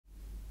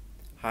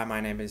Hi,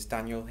 my name is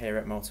Daniel here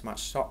at Motor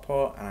Match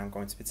Stockport, and I'm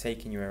going to be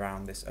taking you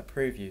around this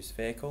approved used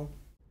vehicle.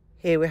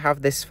 Here we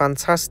have this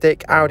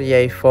fantastic Audi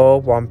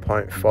A4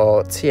 1.4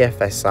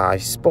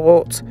 TFSI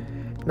Sport.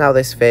 Now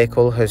this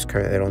vehicle has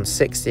currently run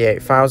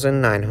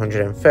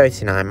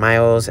 68,939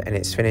 miles and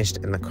it's finished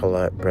in the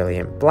colour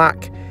Brilliant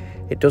Black.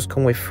 It does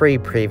come with 3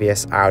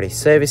 previous Audi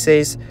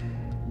services.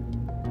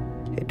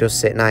 It does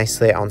sit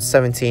nicely on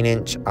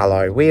 17-inch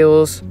alloy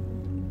wheels.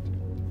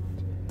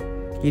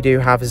 You do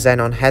have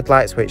xenon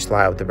headlights which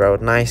light up the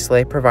road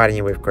nicely, providing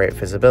you with great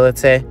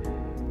visibility.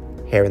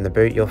 Here in the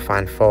boot you'll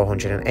find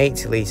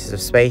 480 litres of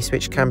space,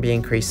 which can be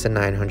increased to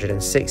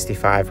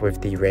 965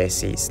 with the rear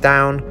seats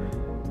down.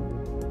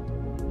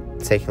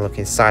 Taking a look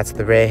inside to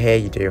the rear here,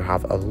 you do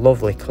have a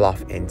lovely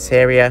cloth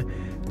interior.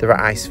 There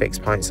are ice fix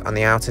points on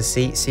the outer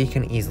seat, so you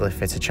can easily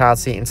fit a child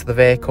seat into the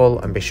vehicle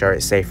and be sure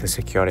it's safely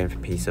secured in for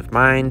peace of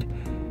mind.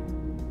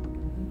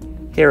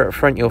 Here at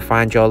front you'll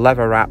find your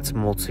leather wrapped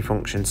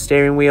multifunction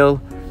steering wheel.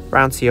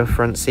 Round to your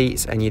front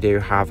seats, and you do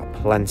have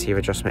plenty of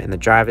adjustment in the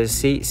driver's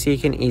seat, so you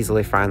can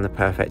easily find the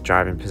perfect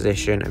driving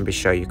position and be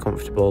sure you're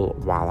comfortable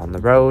while on the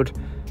road.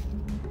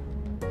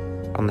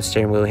 On the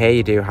steering wheel here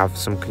you do have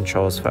some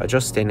controls for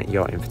adjusting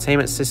your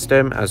infotainment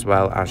system as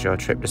well as your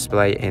trip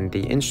display in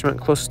the instrument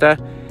cluster.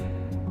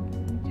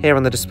 Here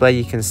on the display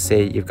you can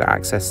see you've got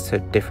access to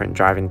different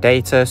driving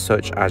data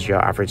such as your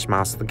average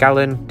miles to the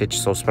gallon,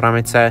 digital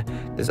speedometer.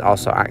 There's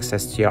also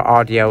access to your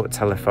audio,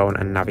 telephone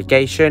and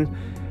navigation.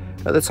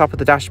 At the top of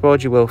the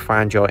dashboard you will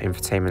find your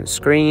infotainment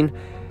screen.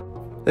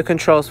 The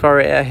controls for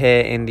it are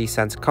here in the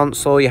centre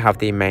console. You have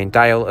the main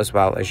dial as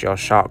well as your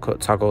shortcut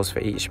toggles for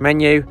each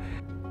menu.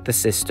 The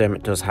system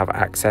does have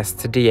access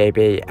to DAB,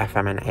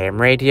 FM and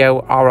AM radio,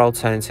 or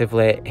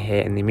alternatively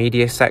here in the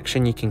media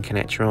section you can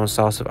connect your own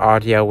source of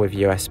audio with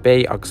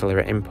USB,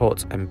 auxiliary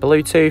input and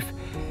Bluetooth.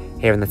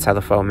 Here in the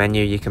telephone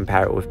menu you can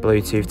pair it with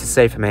Bluetooth to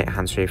save and make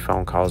hands-free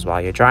phone calls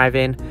while you're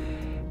driving.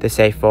 This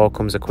A4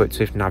 comes equipped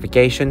with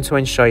navigation to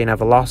ensure you're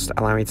never lost,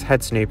 allowing you to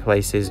head to new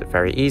places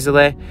very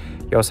easily.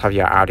 You also have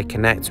your Audi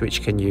Connect, which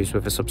you can use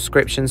with a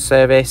subscription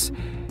service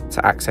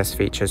to access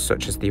features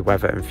such as the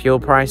weather and fuel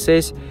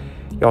prices.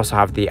 You also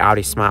have the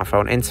Audi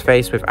smartphone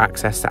interface with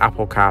access to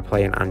Apple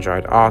CarPlay and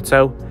Android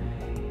Auto.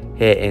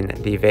 Here in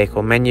the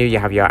vehicle menu you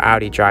have your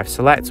Audi Drive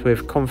Select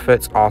with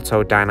Comfort,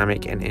 Auto,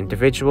 Dynamic and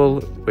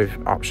Individual, with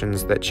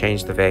options that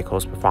change the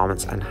vehicle's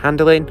performance and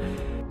handling.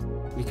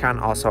 You can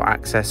also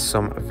access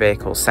some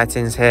vehicle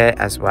settings here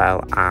as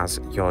well as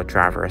your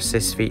driver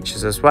assist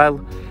features as well.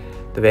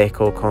 The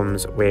vehicle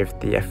comes with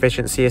the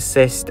efficiency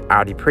assist,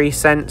 Audi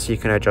Presense, so you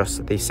can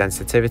adjust the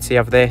sensitivity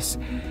of this.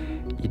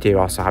 You do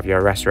also have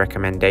your rest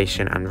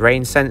recommendation and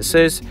rain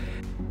sensors.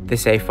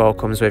 This A4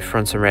 comes with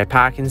front and rear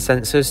parking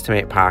sensors to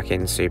make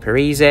parking super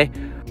easy.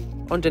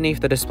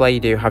 Underneath the display you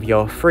do have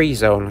your free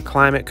zone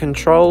climate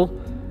control.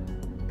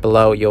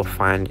 Below you'll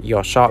find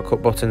your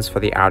shortcut buttons for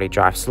the Audi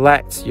Drive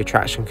Select, your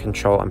traction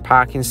control and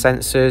parking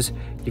sensors.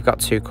 You've got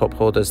 2 cup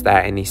holders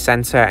there in the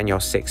centre and your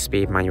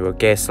 6-speed manual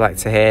gear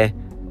selector here.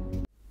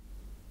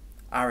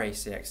 Our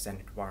AC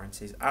extended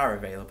warranties are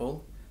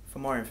available. For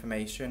more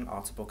information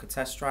or to book a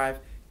test drive,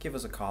 give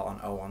us a call on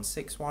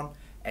 0161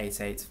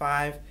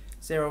 885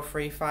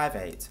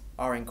 0358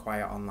 or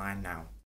inquire online now.